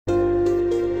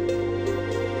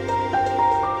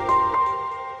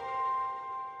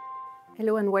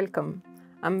Hello and welcome.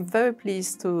 I'm very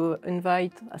pleased to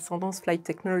invite Ascendance Flight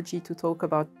Technologies to talk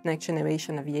about next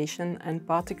generation aviation and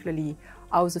particularly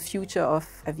how the future of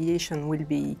aviation will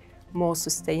be more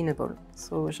sustainable.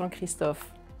 So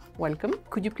Jean-Christophe, welcome.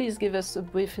 Could you please give us a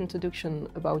brief introduction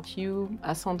about you,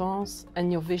 Ascendance,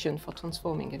 and your vision for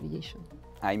transforming aviation?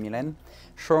 Hi Mylène.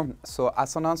 Sure. So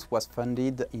Ascendance was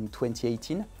founded in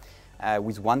 2018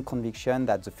 with one conviction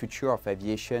that the future of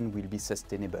aviation will be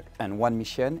sustainable. And one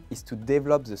mission is to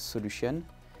develop the solution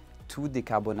to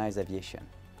decarbonize aviation.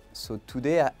 So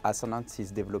today Ascendance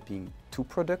is developing two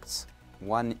products.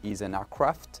 One is an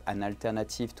aircraft, an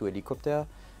alternative to helicopter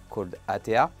called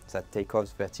ATEA that takes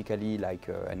off vertically like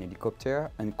an helicopter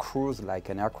and cruise like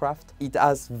an aircraft. It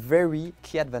has very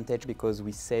key advantage because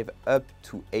we save up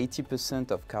to 80%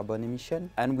 of carbon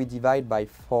emission and we divide by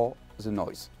 4 the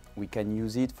noise. We can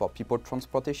use it for people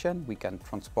transportation, we can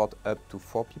transport up to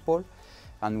 4 people,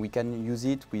 and we can use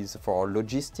it for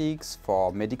logistics,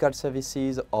 for medical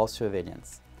services or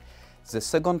surveillance. The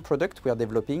second product we are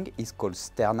developing is called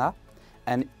Sterna,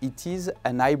 and it is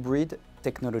an hybrid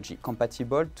technology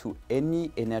compatible to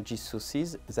any energy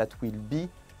sources that will be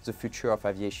the future of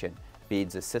aviation, be it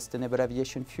the sustainable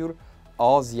aviation fuel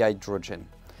or the hydrogen.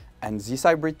 And this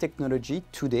hybrid technology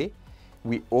today,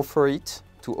 we offer it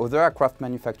to other aircraft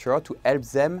manufacturers to help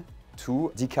them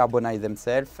to decarbonize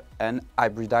themselves and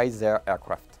hybridize their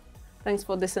aircraft. Thanks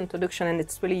for this introduction, and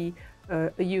it's really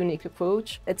a unique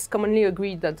approach. It's commonly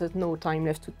agreed that there's no time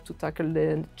left to tackle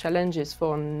the challenges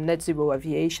for net zero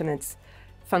aviation. It's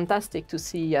fantastic to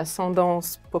see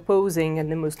Ascendance proposing and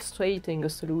demonstrating a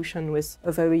solution with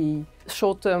a very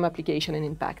short-term application and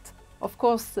impact. Of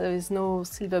course, there is no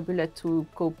silver bullet to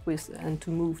cope with and to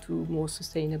move to more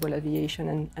sustainable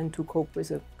aviation and to cope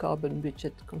with a carbon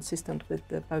budget consistent with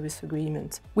the Paris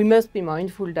Agreement. We must be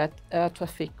mindful that air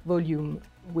traffic volume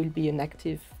will be an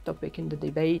active topic in the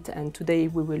debate, and today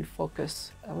we will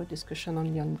focus our discussion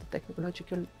only on the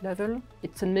technological level.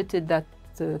 It's admitted that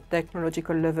the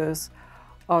technological levels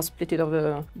are split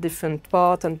over different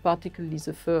parts, and particularly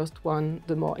the first one,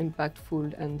 the more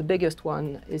impactful and the biggest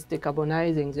one, is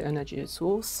decarbonizing the energy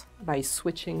source by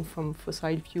switching from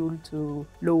fossil fuel to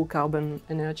low carbon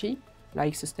energy,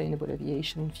 like sustainable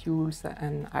aviation fuels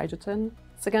and hydrogen.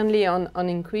 Secondly, on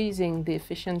increasing the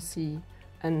efficiency,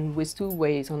 and with two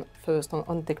ways. First,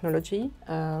 on technology,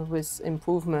 with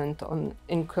improvement on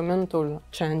incremental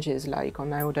changes like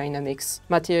on aerodynamics,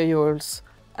 materials,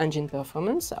 engine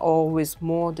performance, or with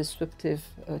more disruptive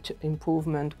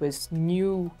improvement with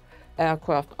new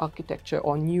aircraft architecture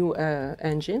or new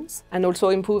engines, and also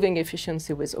improving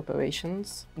efficiency with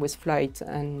operations, with flight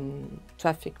and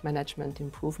traffic management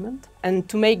improvement. And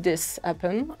to make this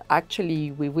happen,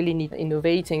 actually, we really need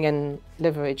innovating and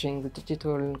leveraging the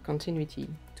digital continuity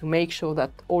to make sure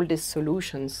that all these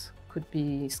solutions could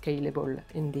be scalable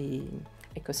in the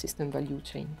ecosystem value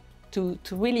chain. To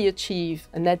really achieve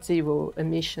a net zero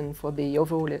emission for the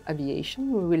overall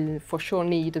aviation, we will for sure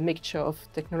need a mixture of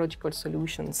technological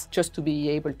solutions just to be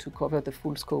able to cover the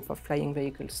full scope of flying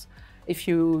vehicles. If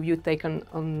you take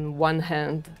on one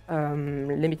hand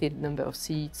limited number of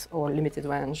seats or limited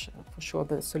range, for sure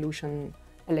the solution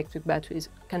electric batteries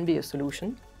can be a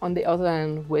solution. On the other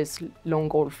hand, with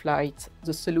long-haul flights,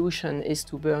 the solution is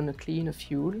to burn a cleaner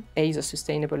fuel, either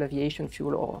sustainable aviation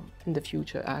fuel or in the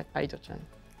future hydrogen.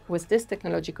 With this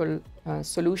technological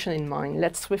solution in mind,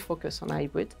 let's refocus on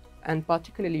hybrid and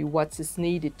particularly what is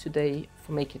needed today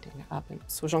for making it happen.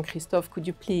 So Jean-Christophe, could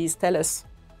you please tell us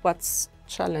what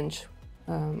challenge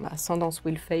Ascendance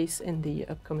will face in the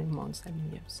upcoming months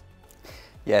and years?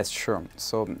 Yes, sure.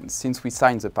 So since we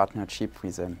signed the partnership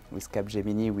with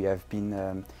Capgemini, we have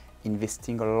been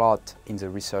investing a lot in the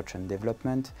research and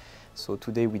development. So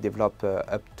today we develop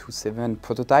up to 7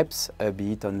 prototypes,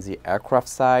 be it on the aircraft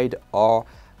side or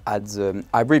at the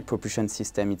hybrid propulsion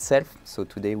system itself. So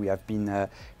today we have been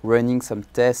running some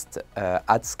tests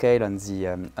at scale on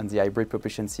the hybrid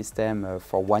propulsion system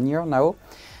for 1 year now.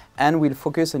 And we'll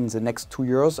focus in the next 2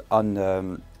 years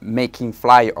on making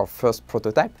fly our first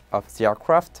prototype of the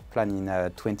aircraft, planned in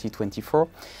 2024.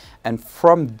 And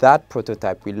from that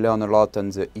prototype, we learn a lot on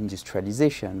the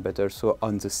industrialization, but also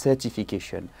on the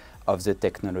certification of the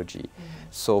technology.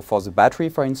 So for the battery,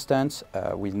 for instance,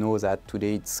 we know that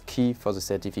today it's key for the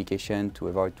certification to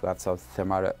avoid to have some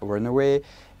thermal runaway.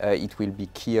 It will be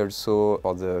key also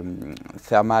for the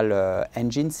thermal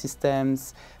engine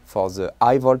systems, for the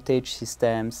high voltage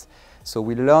systems. So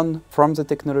we learn from the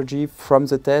technology, from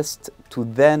the test, to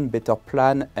then better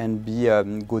plan and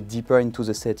go deeper into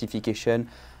the certification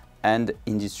and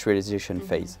industrialization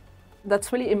phase.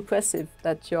 That's really impressive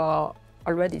that you're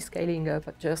already scaling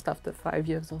up just after 5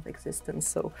 years of existence.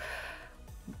 So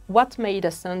What made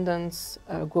Ascendance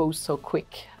grow so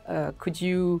quick? Could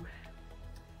you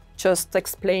just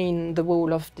explain the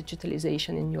role of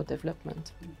digitalization in your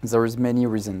development? There is many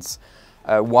reasons.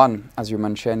 One, as you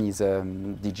mentioned, is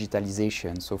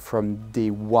digitalization. So from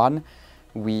day one,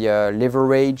 we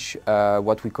leverage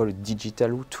what we call a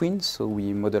digital twin. So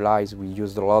we modelize, we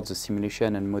use a lot the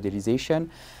simulation and modelization,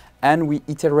 and we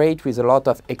iterate with a lot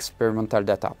of experimental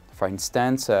data. For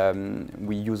instance,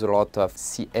 we use a lot of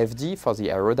CFD for the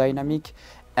aerodynamic,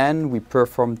 and we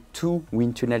perform 2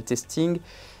 wind tunnel testing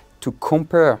to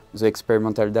compare the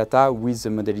experimental data with the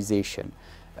modelization.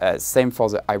 Same for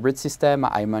the hybrid system.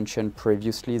 I mentioned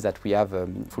previously that we have a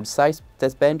full-size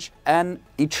test bench, and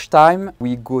each time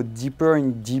we go deeper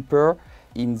and deeper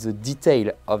in the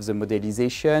detail of the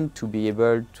modelization to be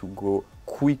able to go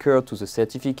quicker to the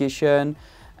certification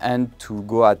and to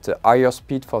go at a higher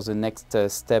speed for the next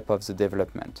step of the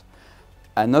development.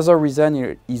 Another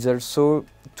reason is also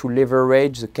to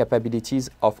leverage the capabilities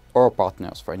of our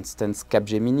partners. For instance,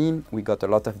 Capgemini, we got a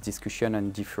lot of discussion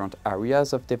on different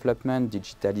areas of development.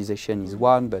 Digitalization is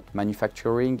one, but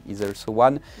manufacturing is also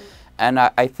one. And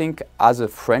I think as a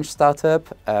French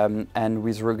startup, and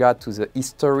with regard to the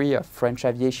history of French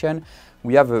aviation,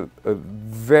 we have a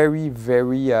very,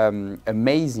 very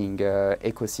amazing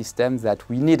ecosystem that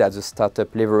we need as a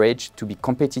startup leverage to be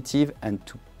competitive and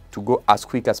to go as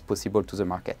quick as possible to the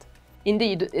market.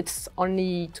 Indeed, it's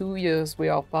only 2 years we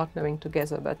are partnering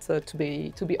together, but to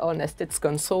be honest, it's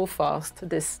gone so fast,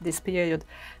 this period.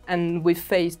 And we've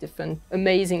faced different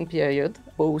amazing periods,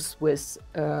 both with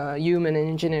human and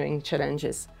engineering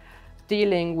challenges.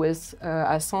 Dealing with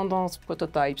Ascendance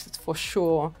prototypes, it's for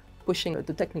sure pushing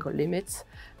the technical limits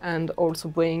and also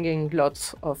bringing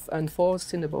lots of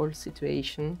unforeseeable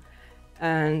situations.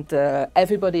 And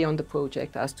everybody on the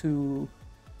project has to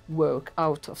work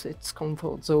out of its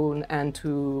comfort zone and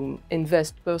to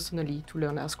invest personally to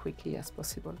learn as quickly as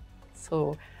possible.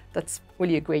 So that's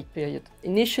really a great period.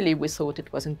 Initially we thought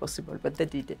it was impossible, but they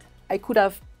did it. I could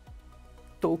have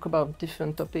talked about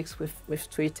different topics we've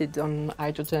treated on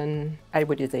hydrogen,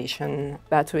 hybridization,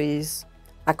 batteries,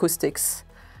 acoustics,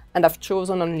 and I've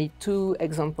chosen only 2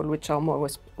 examples which are more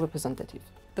representative.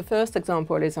 The first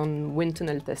example is on wind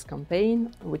tunnel test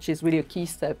campaign, which is really a key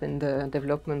step in the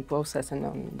development process and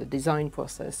on the design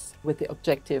process, with the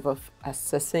objective of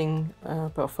assessing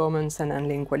performance and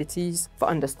handling qualities, for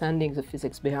understanding the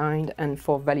physics behind, and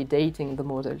for validating the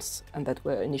models and that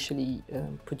were initially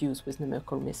produced with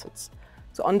numerical methods.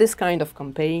 So on this kind of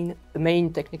campaign, the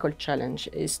main technical challenge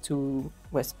is to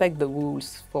respect the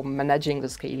rules for managing the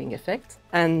scaling effect.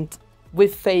 And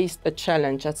we've faced a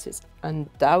challenge that is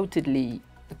undoubtedly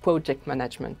the project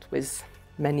management, with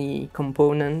many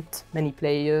components, many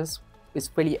players, with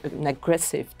really an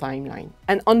aggressive timeline.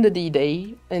 And on the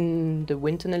D-Day, in the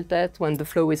wind tunnel test, when the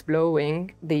flow is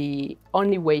blowing, the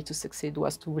only way to succeed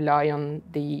was to rely on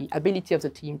the ability of the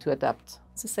team to adapt.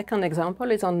 The second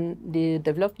example is on the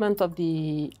development of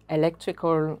the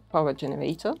electrical power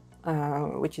generator,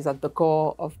 which is at the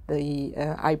core of the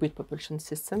hybrid propulsion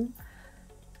system.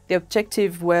 The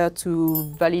objective were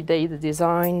to validate the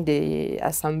design, the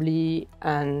assembly,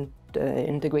 and the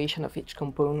integration of each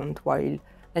component while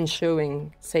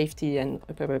ensuring safety and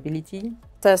operability.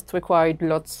 Test required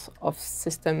lots of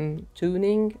system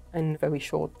tuning in a very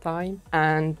short time,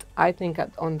 and I think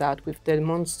on that we've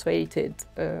demonstrated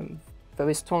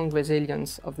very strong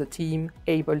resilience of the team,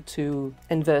 able to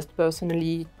invest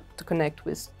personally, to connect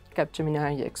with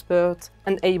Capgemini experts,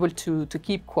 and able to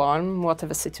keep calm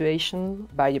whatever situation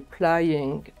by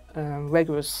applying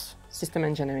rigorous system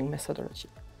engineering methodology.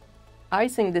 I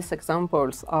think these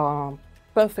examples are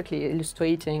perfectly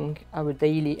illustrating our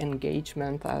daily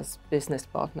engagement as business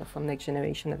partner for next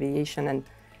generation aviation, and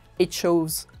it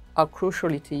shows how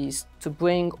crucial it is to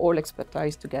bring all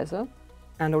expertise together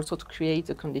and also to create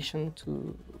a condition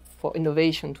for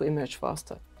innovation to emerge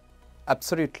faster.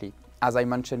 Absolutely. As I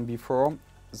mentioned before,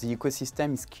 the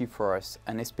ecosystem is key for us,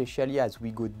 and especially as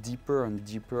we go deeper and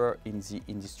deeper in the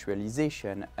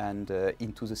industrialization and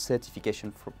into the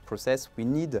certification process, we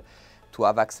need to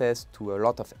have access to a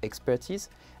lot of expertise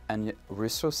and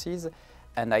resources.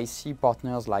 And I see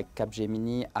partners like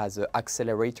Capgemini as an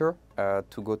accelerator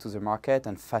to go to the market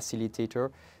and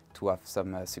facilitator to have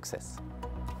some success.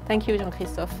 Thank you,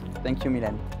 Jean-Christophe. Thank you,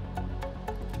 Mylène.